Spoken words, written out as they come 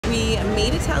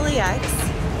made it to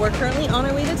LAX. We're currently on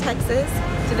our way to Texas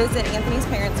to visit Anthony's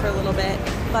parents for a little bit.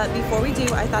 But before we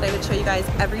do, I thought I would show you guys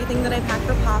everything that I packed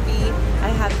for Poppy. I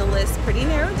have the list pretty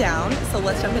narrowed down, so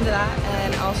let's jump into that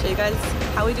and I'll show you guys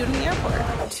how we do it in the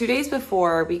airport. 2 days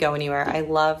before we go anywhere, I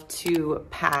love to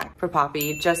pack for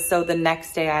Poppy just so the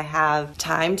next day I have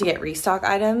time to get restock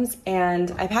items,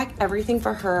 and I pack everything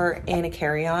for her in a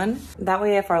carry-on. That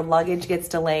way if our luggage gets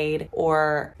delayed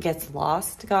or gets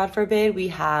lost, God forbid, we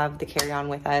have the carry-on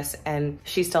with us and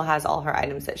she still has all her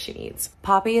items that she needs.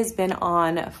 Poppy has been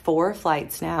on 4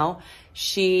 flights now.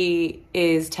 She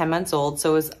is 10 months old,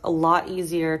 so it's a lot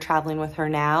easier traveling with her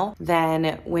now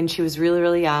than when she was really,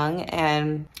 really young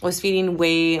and was feeding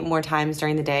way more times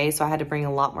during the day, so I had to bring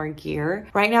a lot more gear.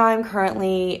 Right now, I'm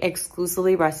currently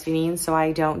exclusively breastfeeding, so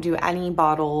I don't do any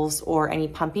bottles or any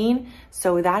pumping.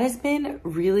 So that has been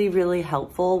really, really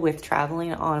helpful with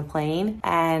traveling on a plane,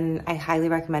 and I highly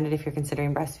recommend it if you're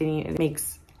considering breastfeeding. It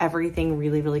makes everything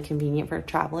really, really convenient for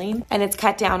traveling, and it's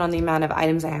cut down on the amount of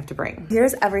items I have to bring.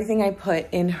 Here's everything I put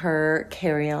in her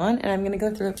carry-on, and I'm gonna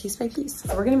go through it piece by piece.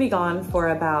 So we're gonna be gone for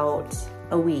about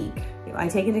a week. I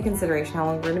take into consideration how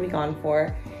long we're gonna be gone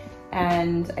for,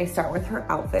 and I start with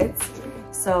her outfits.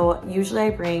 So usually I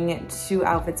bring 2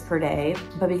 outfits per day,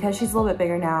 but because she's a little bit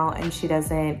bigger now and she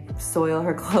doesn't soil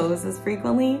her clothes as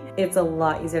frequently, it's a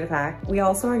lot easier to pack. We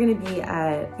also are gonna be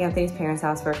at Anthony's parents'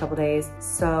 house for a couple days,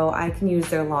 so I can use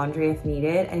their laundry if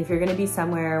needed. And if you're gonna be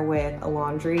somewhere with a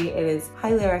laundry, it is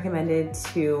highly recommended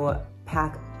to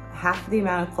pack half the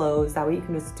amount of clothes. That way you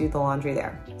can just do the laundry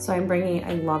there. So I'm bringing,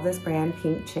 I love this brand,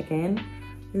 Pink Chicken.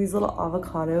 These little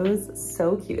avocados,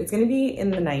 so cute. It's gonna be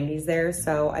in the 90s there,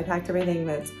 so I packed everything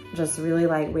that's just really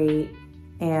lightweight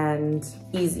and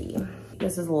easy.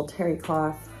 This is a little terry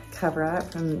cloth cover up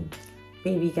from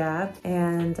Baby Gap,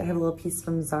 and I have a little piece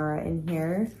from Zara in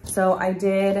here. So I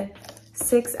did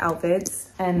 6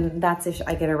 outfits, and that's if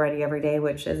I get her ready every day,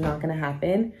 which is not gonna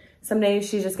happen. Some days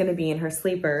she's just gonna be in her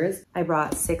sleepers. I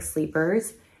brought 6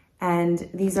 sleepers. And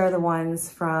these are the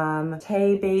ones from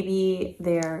Tay Baby.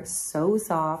 They're so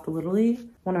soft, literally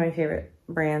one of my favorite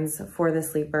brands for the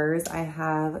sleepers. I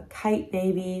have Kite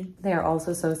Baby. They are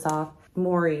also so soft.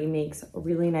 Maury makes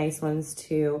really nice ones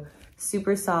too.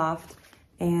 Super soft,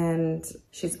 and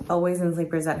she's always in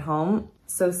sleepers at home.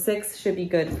 So 6 should be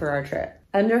good for our trip.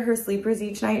 Under her sleepers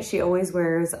each night, she always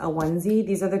wears a onesie.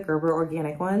 These are the Gerber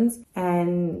organic ones.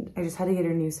 And I just had to get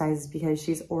her new sizes because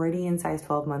she's already in size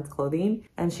 12 months clothing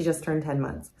and she just turned 10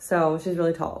 months. So she's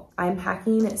really tall. I'm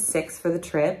packing 6 for the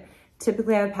trip.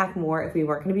 Typically I would pack more if we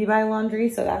weren't gonna be buying laundry,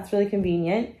 so that's really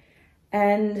convenient.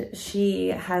 And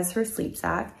she has her sleep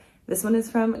sack. This one is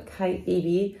from Kite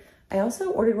Baby. I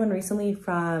also ordered one recently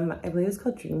from, I believe it's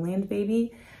called Dreamland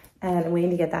Baby, and I'm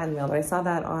waiting to get that in the mail, but I saw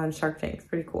that on Shark Tank. It's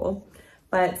pretty cool.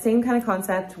 But same kind of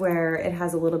concept where it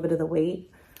has a little bit of the weight.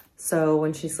 So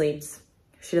when she sleeps,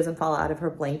 she doesn't fall out of her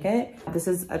blanket. This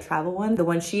is a travel one. The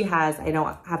one she has, I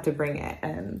don't have to bring it.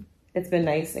 And it's been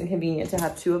nice and convenient to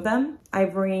have 2 of them. I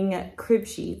bring crib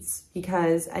sheets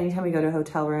because anytime we go to a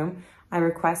hotel room, I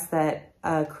request that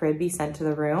a crib be sent to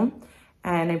the room.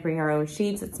 And I bring our own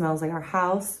sheets. It smells like our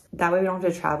house. That way we don't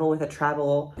have to travel with a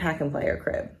travel pack and play or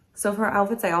crib. So for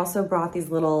outfits, I also brought these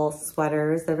little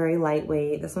sweaters. They're very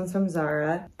lightweight. This one's from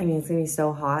Zara. I mean, it's gonna be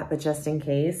so hot, but just in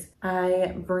case.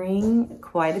 I bring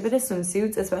quite a bit of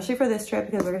swimsuits, especially for this trip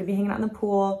because we're gonna be hanging out in the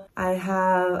pool. I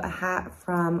have a hat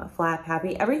from Flat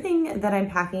Pappy. Everything that I'm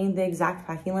packing, the exact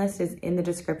packing list is in the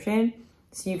description.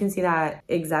 So you can see that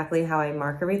exactly how I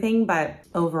mark everything, but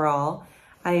overall,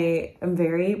 I am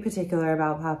very particular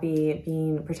about Poppy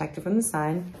being protected from the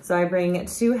sun. So I bring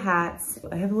 2 hats.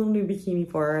 I have a little new bikini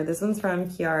for her. This one's from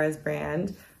Kiara's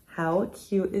brand. How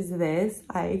cute is this?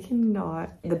 I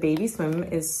cannot. The baby swim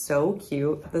is so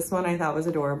cute. This one I thought was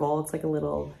adorable. It's like a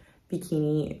little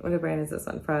bikini. What brand is this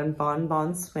one from? Bon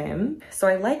Bon Swim. So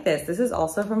I like this. This is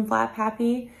also from Flat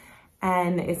Pappy,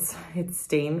 and it's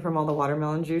stained from all the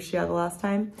watermelon juice she had the last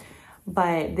time.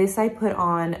 But this I put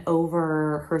on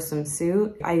over her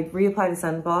swimsuit. I reapply the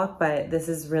sunblock, but this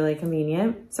is really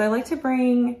convenient. So I like to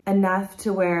bring enough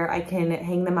to where I can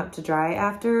hang them up to dry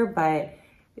after, but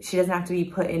she doesn't have to be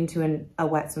put into a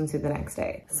wet swimsuit the next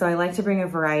day. So I like to bring a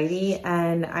variety,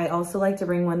 and I also like to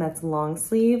bring one that's long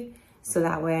sleeve. So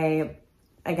that way,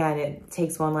 again, it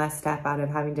takes one less step out of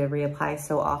having to reapply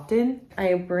so often.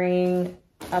 I bring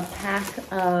a pack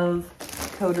of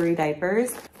Coterie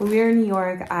diapers. When we were in New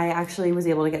York, I actually was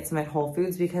able to get some at Whole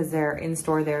Foods because they're in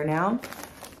store there now.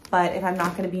 But if I'm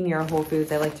not gonna be near a Whole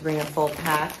Foods, I like to bring a full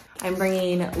pack. I'm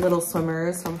bringing little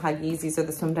swimmers from Huggies. These are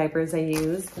the swim diapers I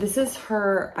use. This is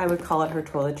her, I would call it her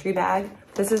toiletry bag.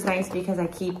 This is nice because I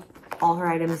keep all her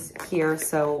items here,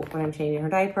 so when I'm changing her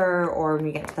diaper or when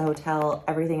we get to the hotel,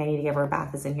 everything I need to give her a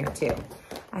bath is in here too.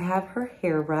 I have her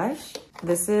hairbrush.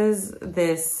 This is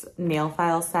this nail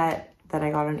file set that I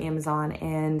got on Amazon,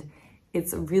 and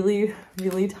it's really,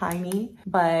 really tiny,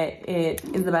 but it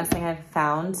is the best thing I've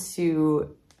found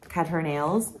to cut her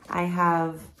nails. I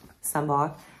have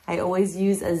sunblock. I always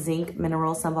use a zinc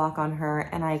mineral sunblock on her,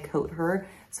 and I coat her.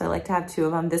 So I like to have two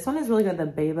of them. This one is really good, the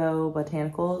Bebo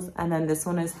Botanicals, and then this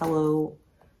one is Hello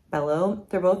Bello.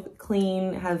 They're both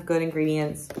clean, have good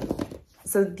ingredients.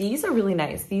 So these are really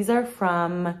nice. These are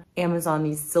from Amazon,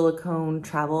 these silicone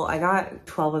travel. I got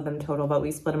 12 of them total, but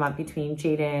we split them up between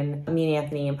Jaden, me and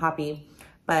Anthony, and Poppy.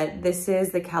 But this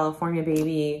is the California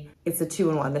Baby. It's a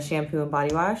 2-in-1, the shampoo and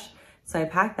body wash. So I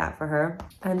packed that for her.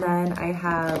 And then I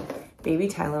have baby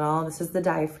Tylenol. This is the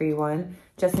dye-free one,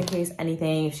 just in case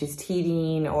anything, if she's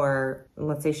teething or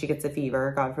let's say she gets a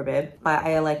fever, God forbid. But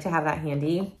I like to have that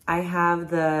handy. I have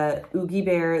the Oogie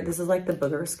Bear. This is like the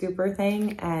booger scooper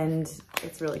thing, and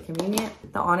it's really convenient.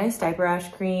 The Honest Diaper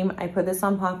Rash Cream. I put this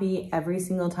on Poppy every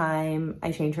single time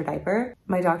I change her diaper.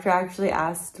 My doctor actually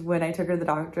asked when I took her to the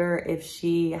doctor if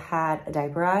she had a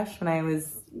diaper rash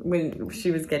when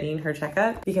she was getting her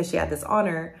checkup, because she had this on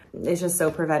her. It's just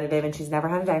so preventative, and she's never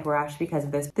had a diaper rash because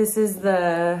of this. This is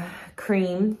the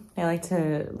cream I like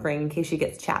to bring in case she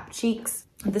gets chapped cheeks.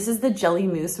 This is the Jelly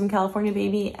Mousse from California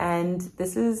Baby, and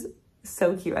this is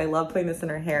so cute. I love putting this in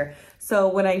her hair. So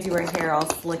when I do her hair, I'll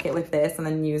slick it with this and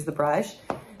then use the brush.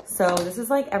 So this is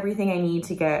like everything I need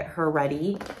to get her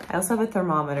ready. I also have a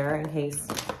thermometer in case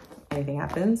anything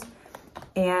happens.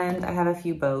 And I have a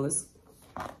few bows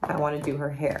if I want to do her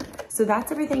hair. So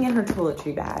that's everything in her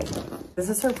toiletry bag. This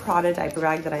is her Prada diaper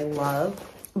bag that I love,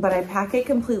 but I pack it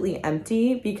completely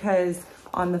empty because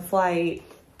on the flight,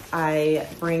 I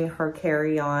bring her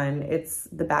carry-on. It's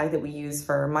the bag that we use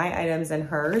for my items and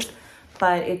hers,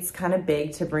 but it's kind of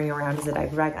big to bring around as a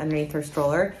diaper bag underneath her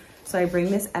stroller. So I bring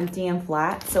this empty and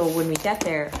flat, so when we get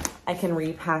there, I can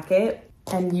repack it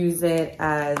and use it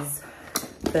as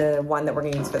the one that we're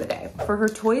gonna use for the day. For her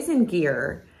toys and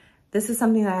gear, this is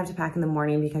something that I have to pack in the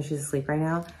morning because she's asleep right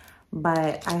now,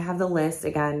 but I have the list,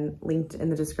 again, linked in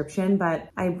the description, but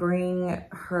I bring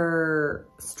her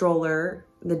stroller,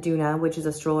 the Duna, which is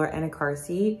a stroller and a car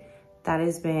seat. That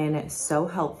has been so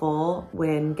helpful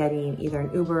when getting either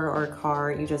an Uber or a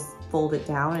car. You just fold it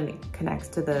down and it connects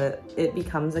to it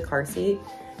becomes a car seat.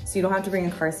 So you don't have to bring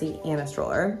a car seat and a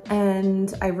stroller.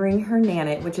 And I bring her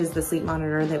Nanit, which is the sleep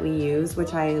monitor that we use,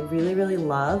 which I really, really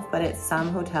love, but at some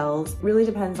hotels, really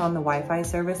depends on the Wi-Fi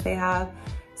service they have.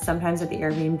 Sometimes at the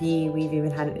Airbnb, we've even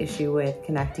had an issue with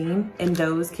connecting. In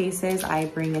those cases, I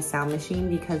bring a sound machine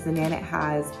because the Nanit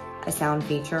has a sound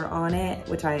feature on it,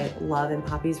 which I love, and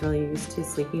Poppy's really used to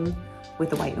sleeping with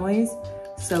the white noise.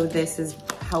 So this has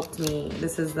helped me.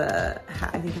 This is the,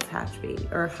 I think it's Hatch Baby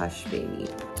or Hush Baby.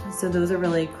 So those are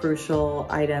really crucial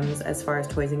items as far as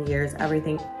toys and gears.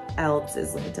 Everything else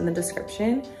is linked in the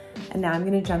description. And now I'm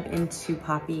gonna jump into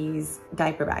Poppy's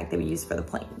diaper bag that we use for the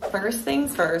plane. First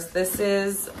things first, this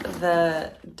is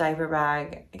the diaper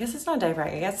bag. I guess it's not a diaper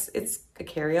bag, I guess it's a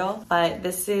carry-all, but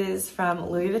this is from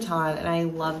Louis Vuitton, and I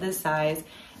love this size.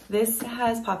 This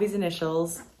has Poppy's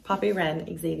initials, Poppy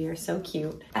Ren Xavier, so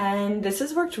cute. And this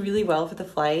has worked really well for the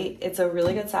flight. It's a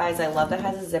really good size. I love that it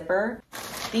has a zipper.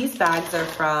 These bags are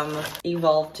from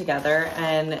Evolve Together,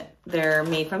 and they're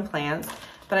made from plants,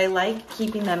 but I like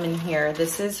keeping them in here.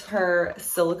 This is her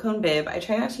silicone bib. I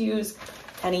try not to use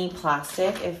any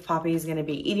plastic if Poppy's gonna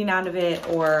be eating out of it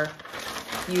or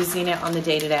using it on the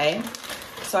day-to-day.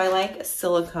 So I like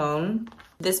silicone.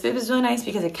 This bib is really nice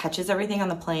because it catches everything on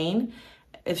the plane.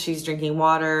 If she's drinking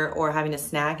water or having a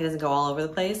snack, it doesn't go all over the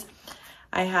place.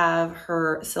 I have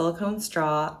her silicone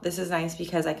straw. This is nice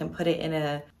because I can put it in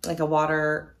a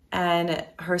water, and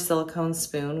her silicone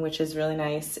spoon, which is really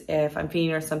nice if I'm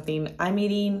feeding her something I'm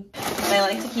eating. And I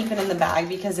like to keep it in the bag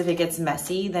because if it gets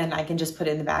messy, then I can just put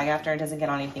it in the bag after. It doesn't get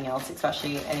on anything else,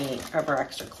 especially any of her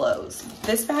extra clothes.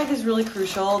 This bag is really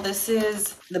crucial. This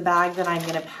is the bag that I'm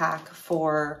gonna pack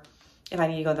for if I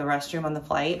need to go to the restroom on the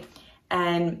flight.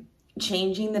 And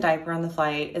changing the diaper on the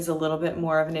flight is a little bit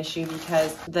more of an issue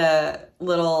because the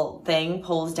little thing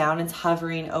pulls down. It's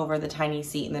hovering over the tiny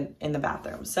seat in the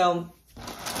bathroom. So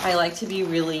I like to be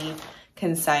really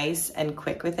concise and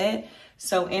quick with it.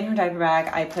 So in her diaper bag,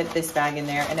 I put this bag in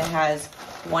there, and it has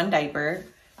one diaper,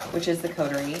 which is the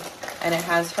Coterie, and it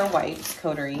has her wipes,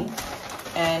 Coterie,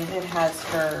 and it has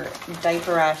her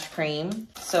diaper rash cream.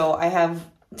 So I have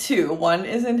two. One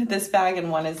is in this bag and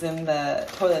one is in the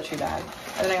toiletry bag.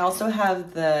 And then I also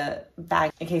have the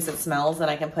bag in case it smells, and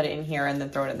I can put it in here and then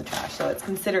throw it in the trash. So it's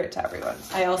considerate to everyone.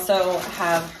 I also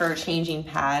have her changing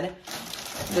pad.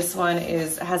 This one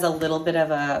has a little bit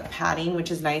of a padding,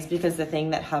 which is nice because the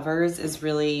thing that hovers is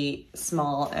really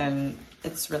small and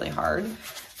it's really hard.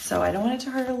 So I don't want it to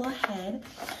hurt her little head.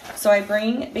 So I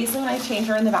bring, basically when I change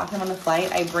her in the bathroom on the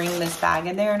flight, I bring this bag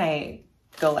in there and I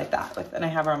go like that and I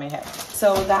have her on my head.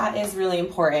 So that is really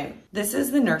important. This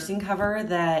is the nursing cover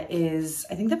that is,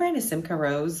 I think the brand is Simca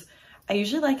Rose. I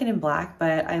usually like it in black,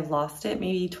 but I've lost it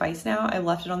maybe twice now. I've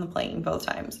left it on the plane both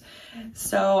times.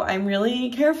 So I'm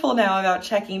really careful now about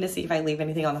checking to see if I leave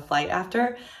anything on the flight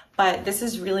after. But this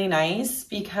is really nice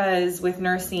because with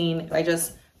nursing, I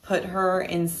just put her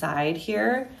inside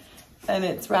here and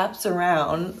it wraps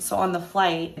around. So on the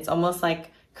flight, it's almost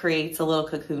like creates a little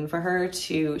cocoon for her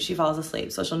she falls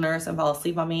asleep. So she'll nurse and fall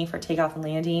asleep on me for takeoff and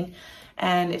landing.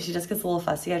 And if she just gets a little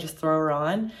fussy, I just throw her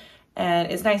on.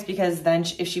 And it's nice because then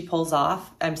if she pulls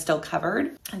off, I'm still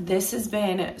covered. This has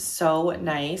been so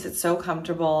nice. It's so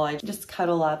comfortable. I just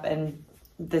cuddle up and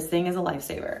this thing is a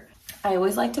lifesaver. I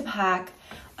always like to pack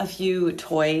a few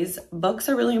toys. Books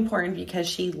are really important because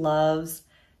she loves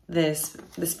this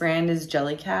brand is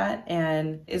Jellycat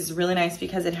and is really nice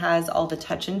because it has all the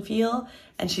touch and feel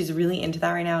and she's really into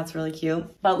that right now. It's really cute.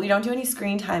 But we don't do any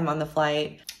screen time on the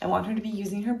flight. I want her to be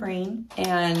using her brain,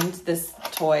 and this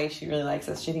toy, she really likes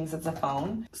this. She thinks it's a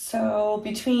phone. So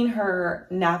between her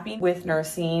napping with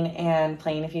nursing and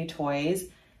playing a few toys,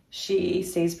 she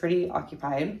stays pretty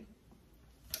occupied.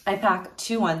 I pack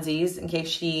 2 onesies in case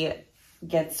she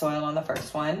gets soiled on the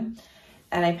first one.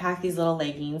 And I pack these little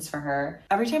leggings for her.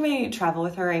 Every time I travel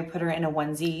with her, I put her in a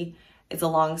onesie. It's a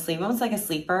long sleeve, almost like a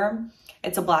sleeper.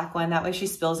 It's a black one. That way she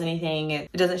spills anything,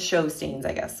 it doesn't show stains,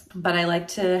 I guess. But I like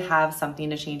to have something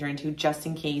to change her into just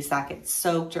in case that gets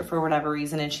soaked or for whatever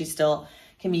reason and she still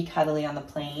can be cuddly on the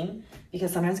plane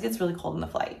because sometimes it gets really cold on the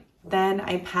flight. Then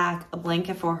I pack a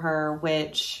blanket for her,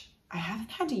 which I haven't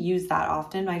had to use that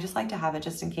often, but I just like to have it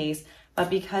just in case. But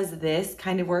because this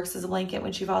kind of works as a blanket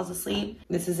when she falls asleep,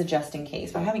 this is a just in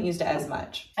case, but I haven't used it as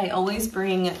much. I always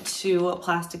bring 2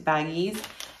 plastic baggies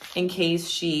in case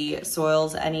she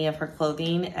soils any of her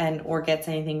clothing or gets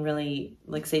anything really,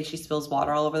 like say she spills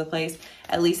water all over the place,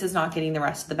 at least it's not getting the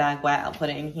rest of the bag wet. I'll put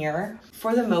it in here.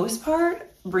 For the most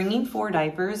part, bringing 4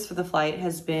 diapers for the flight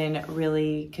has been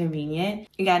really convenient.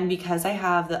 Again, because I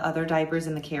have the other diapers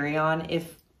in the carry-on,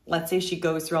 if let's say she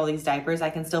goes through all these diapers, I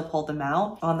can still pull them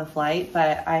out on the flight,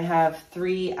 but I have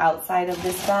 3 outside of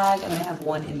this bag and I have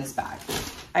 1 in this bag.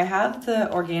 I have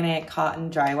the organic cotton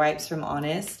dry wipes from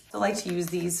Honest. I like to use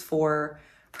these for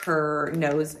her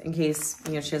nose in case,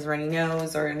 you know, she has a runny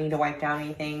nose or need to wipe down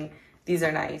anything. These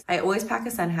are nice. I always pack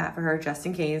a sun hat for her just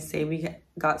in case. Say we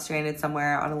got stranded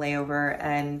somewhere on a layover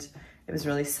and it was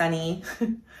really sunny.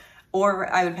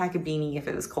 Or I would pack a beanie if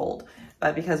it was cold.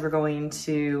 But because we're going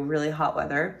to really hot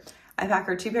weather, I pack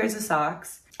her 2 pairs of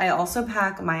socks. I also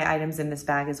pack my items in this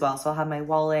bag as well. So I'll have my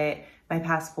wallet, my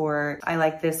passport. I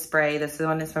like this spray. This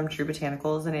one is from True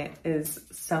Botanicals and it is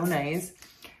so nice.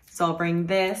 So I'll bring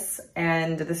this,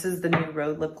 and this is the new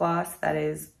Road lip gloss that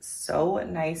is so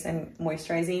nice and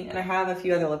moisturizing. And I have a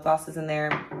few other lip glosses in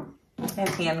there. I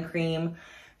have hand cream.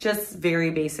 Just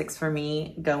very basics for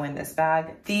me go in this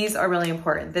bag. These are really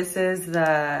important. This is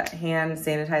the hand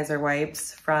sanitizer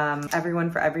wipes from Everyone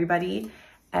for Everybody.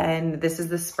 And this is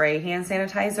the spray hand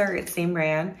sanitizer. It's same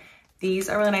brand. These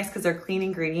are really nice because they're clean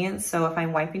ingredients. So if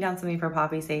I'm wiping down something for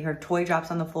Poppy, say her toy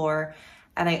drops on the floor,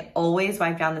 and I always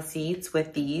wipe down the seats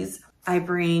with these. I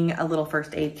bring a little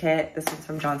first aid kit. This one's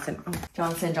from Johnson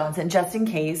 & just in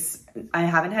case. I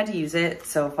haven't had to use it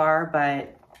so far,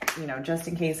 but you know, just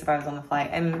in case if I was on the flight.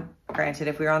 And granted,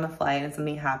 if we were on the flight and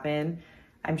something happened,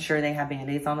 I'm sure they have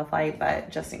Band-Aids on the flight,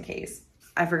 but just in case.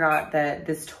 I forgot that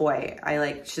this toy,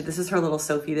 this is her little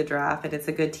Sophie the giraffe, and it's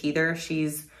a good teether.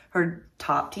 Her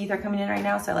top teeth are coming in right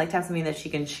now, so I like to have something that she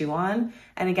can chew on.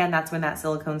 And again, that's when that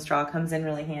silicone straw comes in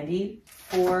really handy.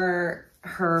 For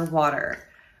her water,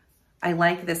 I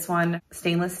like this one,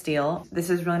 stainless steel. This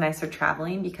is really nice for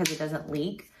traveling because it doesn't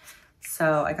leak.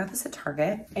 So I got this at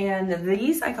Target, and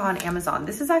these I got on Amazon.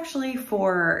 This is actually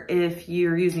for if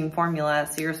you're using formula.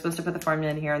 So you're supposed to put the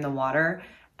formula in here in the water,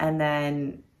 and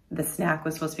then the snack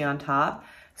was supposed to be on top.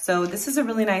 So this is a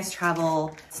really nice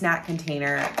travel snack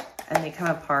container, and they come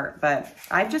apart, but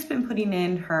I've just been putting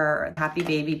in her Happy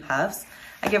Baby Puffs.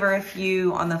 I give her a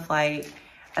few on the flight.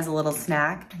 as a little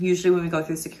snack. Usually when we go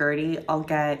through security, I'll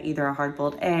get either a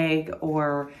hard-boiled egg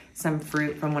or some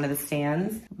fruit from one of the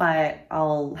stands, but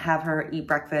I'll have her eat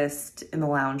breakfast in the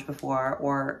lounge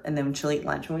before, and then she'll eat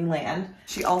lunch when we land.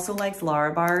 She also likes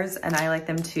Lara bars, and I like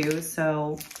them too,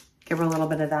 so give her a little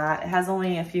bit of that. It has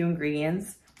only a few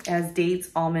ingredients. It has dates,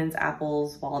 almonds,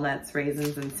 apples, walnuts,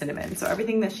 raisins, and cinnamon. So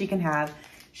everything that she can have,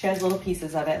 she has little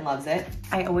pieces of it and loves it.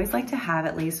 I always like to have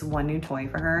at least one new toy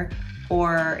for her,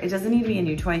 or it doesn't need to be a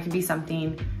new toy. It can be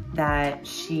something that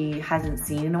she hasn't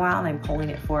seen in a while and I'm pulling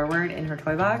it forward in her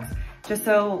toy box, just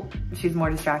so she's more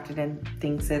distracted and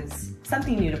thinks it's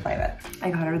something new to play with.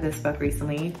 I got her this book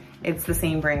recently. It's the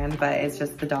same brand, but it's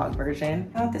just the dog version.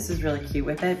 I thought this was really cute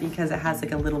with it because it has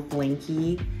like a little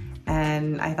blinky,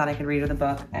 and I thought I could read her the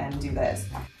book and do this.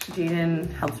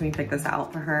 Jaden helped me pick this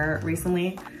out for her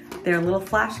recently. They're little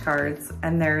flashcards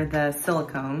and they're the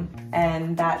silicone,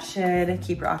 and that should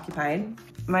keep her occupied.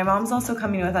 My mom's also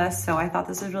coming with us, so I thought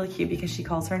this was really cute because she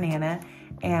calls her Nana,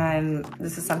 and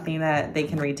this is something that they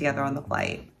can read together on the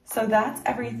flight. So that's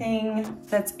everything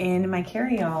that's in my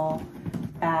carry-all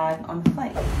bag on the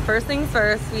flight. First things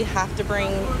first, we have to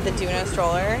bring the Duno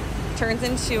stroller. Turns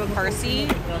into a car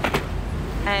seat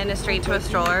and straight to a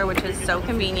stroller, which is so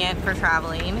convenient for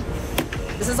traveling.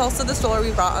 This is also the stroller we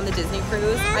brought on the Disney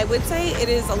cruise. I would say it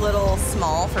is a little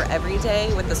small for every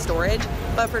day with the storage,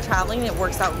 but for traveling it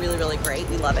works out really, really great.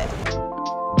 We love it.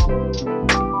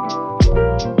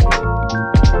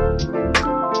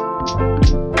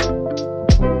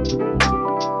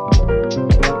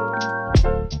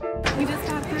 We just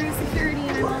got through security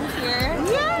and our mom's here.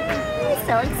 Yay!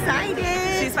 So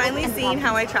excited! She's finally seen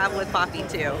how I travel with Poppy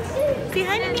too. Say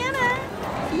hi to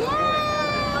Nana! Yay!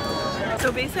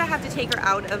 So basically I have to take her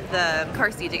out of the car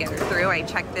seat to get her through. I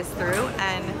check this through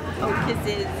and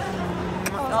kisses.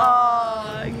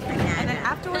 Oh, and then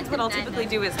afterwards what I'll typically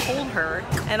do is hold her,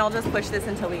 and I'll just push this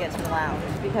until we get to the lounge,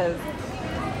 because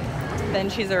then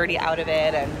she's already out of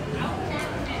it, and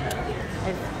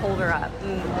I just hold her up.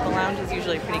 And the lounge is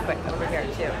usually pretty quick over here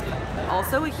too.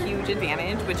 Also a huge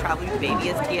advantage with traveling with the baby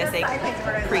is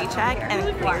TSA pre-check and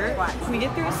clear. We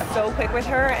get through so quick with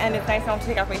her, and it's nice. I don't have to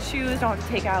take off my shoes, don't have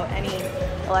to take out any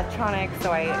electronics.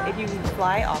 So if you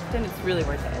fly often, it's really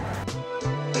worth it.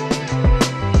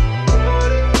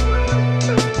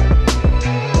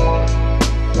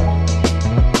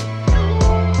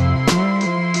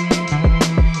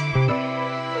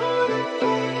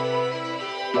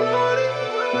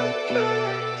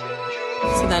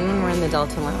 Then when we're in the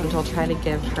Delta Lounge, I'll try to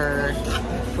give her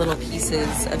little pieces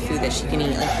of food that she can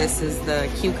eat. Like this is the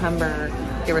cucumber,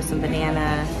 give her some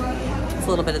banana. It's a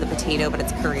little bit of the potato, but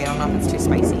it's curry. I don't know if it's too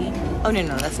spicy. Oh, no,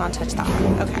 let's not touch that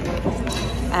one. Okay.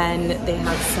 And they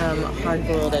have some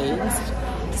hard-boiled eggs.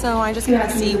 So I just gotta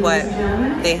see what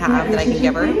they have that I can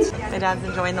give her. My dad's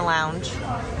enjoying the lounge.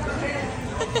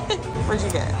 What'd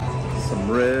you get? Some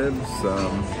ribs,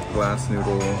 some glass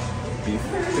noodle beef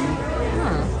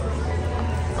thing.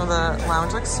 Well, the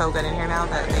lounge looks so good in here now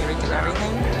that they redid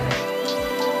everything.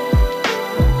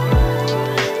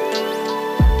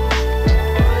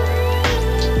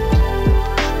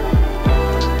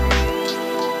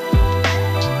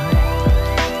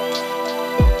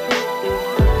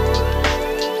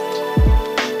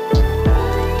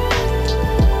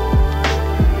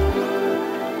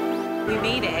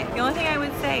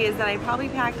 Is that I probably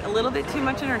packed a little bit too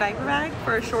much in her diaper bag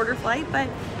for a shorter flight, but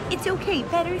it's okay.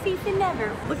 Better safe than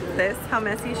never. Look at this, how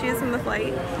messy she is from the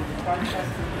flight.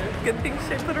 Good thing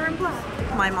she put her in black.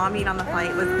 My mom being on the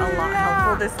flight was a lot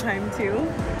helpful this time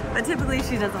too, but typically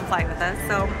she doesn't fly with us,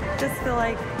 so just feel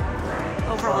like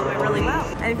overall it went really well.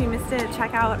 And if you missed it,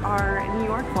 check out our New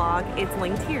York vlog. It's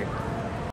linked here.